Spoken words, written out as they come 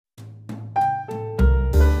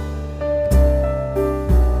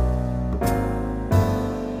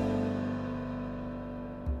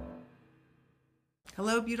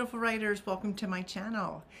Hello, beautiful writers. Welcome to my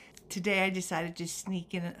channel. Today I decided to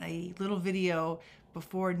sneak in a little video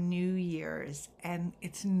before New Year's, and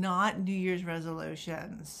it's not New Year's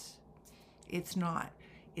resolutions. It's not.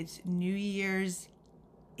 It's New Year's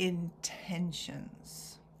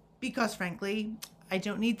intentions. Because frankly, I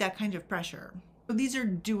don't need that kind of pressure. These are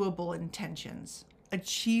doable intentions,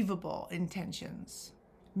 achievable intentions,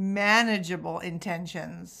 manageable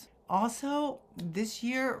intentions. Also, this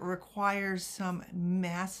year requires some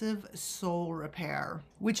massive soul repair,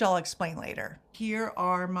 which I'll explain later. Here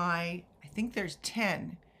are my, I think there's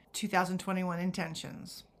 10 2021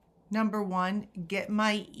 intentions. Number one, get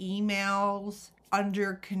my emails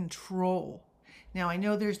under control. Now, I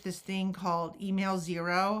know there's this thing called email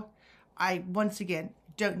zero. I, once again,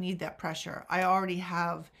 don't need that pressure. I already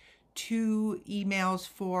have 2 emails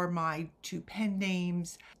for my 2 pen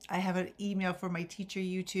names. I have an email for my teacher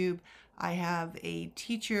YouTube. I have a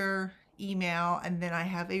teacher email, and then I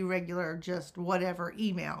have a regular just whatever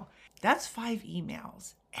email. That's 5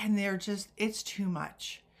 emails, and it's too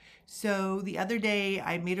much. So the other day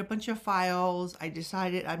I made a bunch of files. I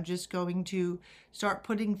decided I'm just going to start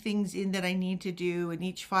putting things in that I need to do, and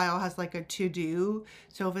each file has like a to-do.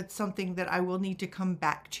 So if it's something that I will need to come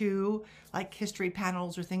back to, like history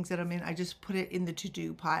panels or things that I'm in, I just put it in the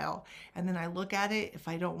to-do pile. And then I look at it. If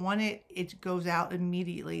I don't want it, it goes out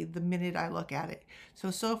immediately the minute I look at it.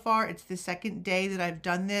 So far it's the second day that I've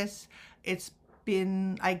done this.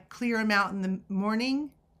 I clear them out in the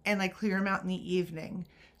morning and I clear them out in the evening.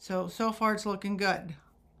 So far it's looking good.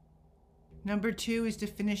 Number 2 is to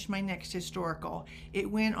finish my next historical. It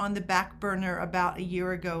went on the back burner about a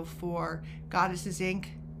year ago for Goddesses Inc.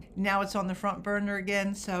 Now it's on the front burner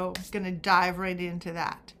again, so I'm gonna dive right into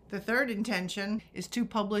that. The third intention is to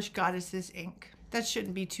publish Goddesses Inc. That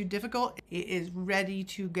shouldn't be too difficult. It is ready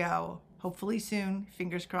to go. Hopefully soon,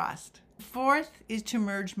 fingers crossed. Fourth is to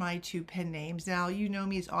merge my 2 pen names. Now, you know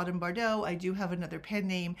me as Autumn Bardot. I do have another pen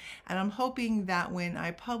name, and I'm hoping that when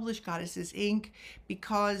I publish Goddesses Inc.,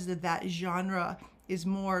 because that genre is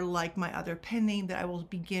more like my other pen name, that I will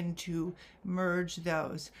begin to merge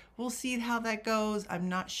those. We'll see how that goes. I'm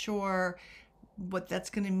not sure what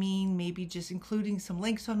that's going to mean. Maybe just including some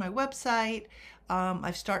links on my website.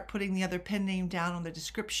 I've started putting the other pen name down on the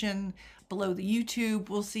description below the YouTube.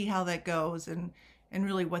 We'll see how that goes and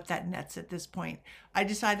really what that nets at this point. I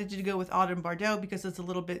decided to go with Autumn Bardot because it's a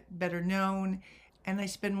little bit better known and I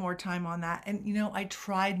spend more time on that. And you know, I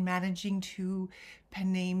tried managing 2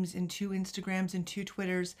 pen names and 2 Instagrams and 2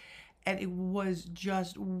 Twitters, and it was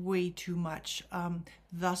just way too much.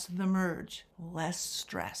 Thus the merge, less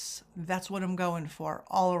stress. That's what I'm going for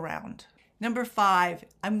all around. Number 5,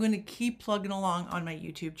 I'm going to keep plugging along on my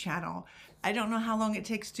YouTube channel. I don't know how long it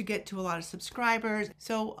takes to get to a lot of subscribers,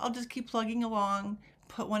 so I'll just keep plugging along,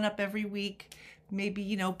 put one up every week, maybe,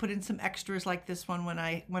 you know, put in some extras like this one when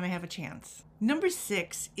I have a chance. Number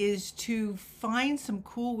 6 is to find some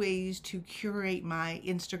cool ways to curate my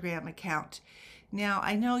Instagram account. Now,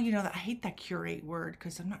 I know, you know, that I hate that curate word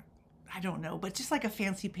because I don't know, but just like a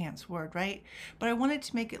fancy pants word, right? But I wanted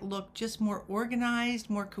to make it look just more organized,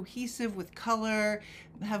 more cohesive with color,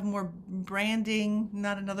 have more branding,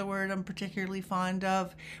 not another word I'm particularly fond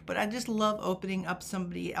of, but I just love opening up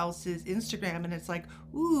somebody else's Instagram and it's like,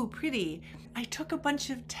 ooh, pretty. I took a bunch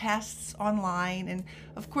of tests online, and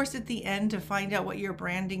of course at the end, to find out what your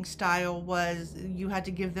branding style was, you had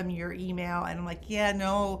to give them your email, and I'm like, yeah,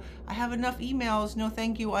 no, I have enough emails, no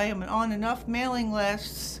thank you, I am on enough mailing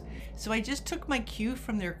lists. So I just took my cue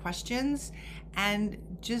from their questions and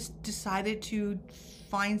just decided to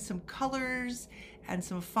find some colors and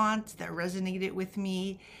some fonts that resonated with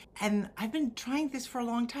me. And I've been trying this for a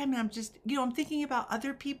long time, and I'm just, you know, I'm thinking about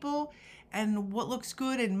other people and what looks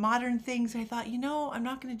good and modern things. I thought, you know, I'm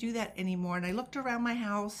not going to do that anymore. And I looked around my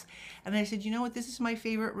house and I said, you know what, this is my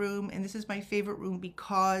favorite room, and this is my favorite room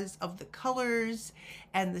because of the colors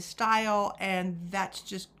and the style, and that's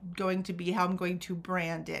just going to be how I'm going to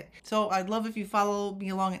brand it. So I'd love if you follow me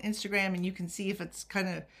along on Instagram, and you can see if it's kind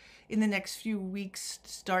of in the next few weeks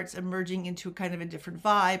starts emerging into a kind of a different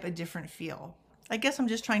vibe, a different feel. I guess I'm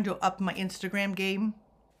just trying to up my Instagram game.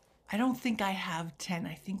 I don't think I have 10.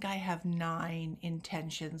 I think I have 9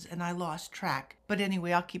 intentions, and I lost track. But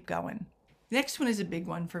anyway, I'll keep going. The next one is a big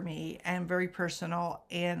one for me and very personal,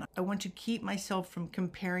 and I want to keep myself from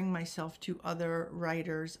comparing myself to other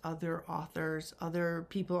writers, other authors, other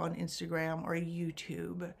people on Instagram or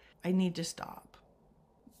YouTube. I need to stop,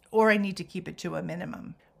 or I need to keep it to a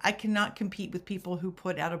minimum. I cannot compete with people who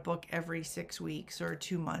put out a book every 6 weeks or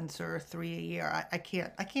 2 months or 3 a year. I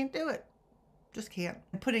can't do it. Just can't.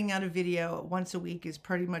 Putting out a video once a week is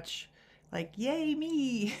pretty much like, yay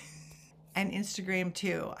me. and Instagram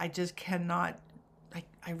too. I just cannot,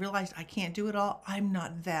 I realized I can't do it all. I'm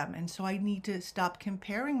not them. And so I need to stop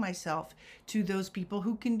comparing myself to those people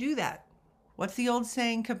who can do that. What's the old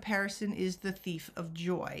saying? Comparison is the thief of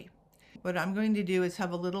joy. What I'm going to do is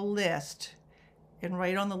have a little list and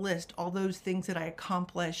write on the list all those things that I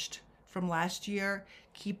accomplished from last year.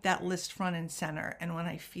 Keep that list front and center. And when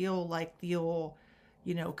I feel like the old,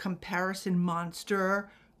 comparison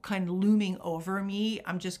monster kind of looming over me,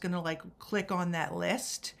 I'm just going to like click on that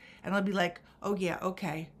list and I'll be like, oh yeah,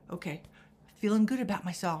 okay. Feeling good about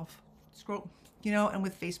myself. Scroll, and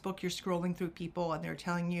with Facebook, you're scrolling through people and they're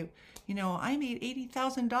telling you, I made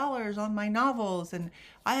 $80,000 on my novels and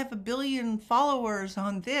I have 1 billion followers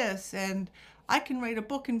on this and I can write a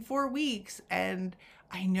book in 4 weeks. And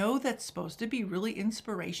I know that's supposed to be really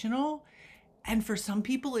inspirational. And for some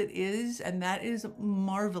people it is, and that is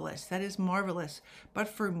marvelous. That is marvelous. But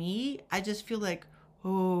for me, I just feel like,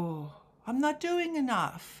 oh, I'm not doing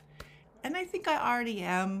enough. And I think I already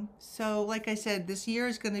am. So like I said, this year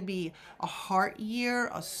is going to be a heart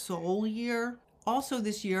year, a soul year. Also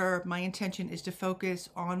this year, my intention is to focus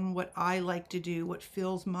on what I like to do, what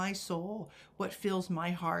fills my soul, what fills my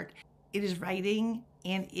heart. It is writing,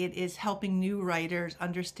 and it is helping new writers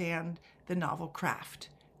understand the novel craft.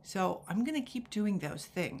 So I'm going to keep doing those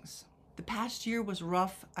things. The past year was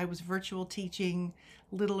rough. I was virtual teaching,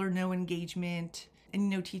 little or no engagement.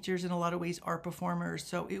 And teachers in a lot of ways are performers.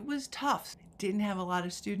 So it was tough. Didn't have a lot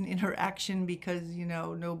of student interaction because,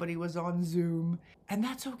 nobody was on Zoom. And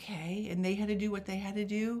that's okay. And they had to do what they had to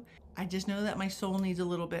do. I just know that my soul needs a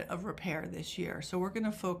little bit of repair this year. So we're going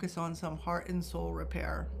to focus on some heart and soul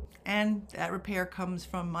repair. And that repair comes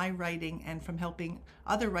from my writing and from helping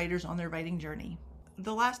other writers on their writing journey.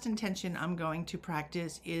 The last intention I'm going to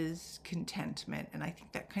practice is contentment. And I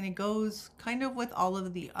think that kind of goes with all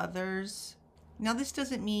of the others. Now, this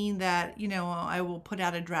doesn't mean that, I will put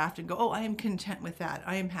out a draft and go, oh, I am content with that.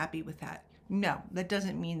 I am happy with that. No, that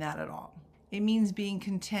doesn't mean that at all. It means being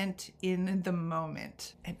content in the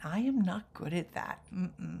moment. And I am not good at that.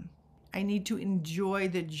 I need to enjoy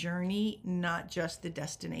the journey, not just the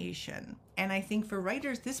destination. And I think for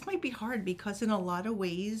writers, this might be hard because in a lot of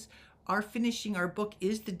ways, our finishing our book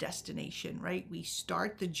is the destination, right? We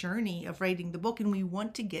start the journey of writing the book and we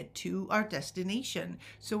want to get to our destination.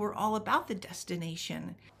 So we're all about the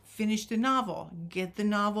destination. Finish the novel, get the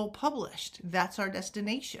novel published. That's our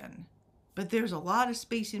destination. But there's a lot of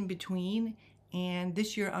space in between. And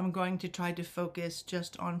this year I'm going to try to focus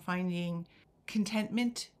just on finding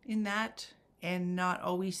contentment in that and not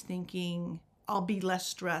always thinking I'll be less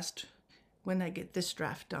stressed when I get this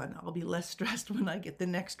draft done. I'll be less stressed when I get the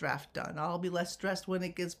next draft done. I'll be less stressed when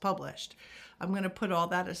it gets published. I'm going to put all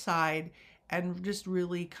that aside and just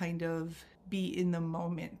really kind of be in the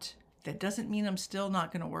moment. That doesn't mean I'm still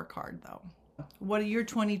not going to work hard though. What are your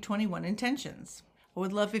 2021 intentions? I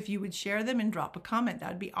would love if you would share them and drop a comment. That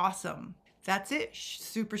would be awesome. That's it.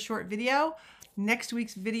 Super short video. Next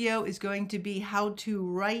week's video is going to be how to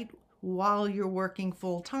write while you're working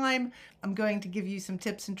full time. I'm going to give you some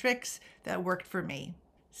tips and tricks that worked for me.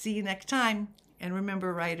 See you next time. And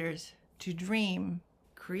remember, writers, to dream,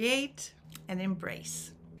 create, and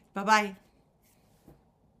embrace. Bye-bye.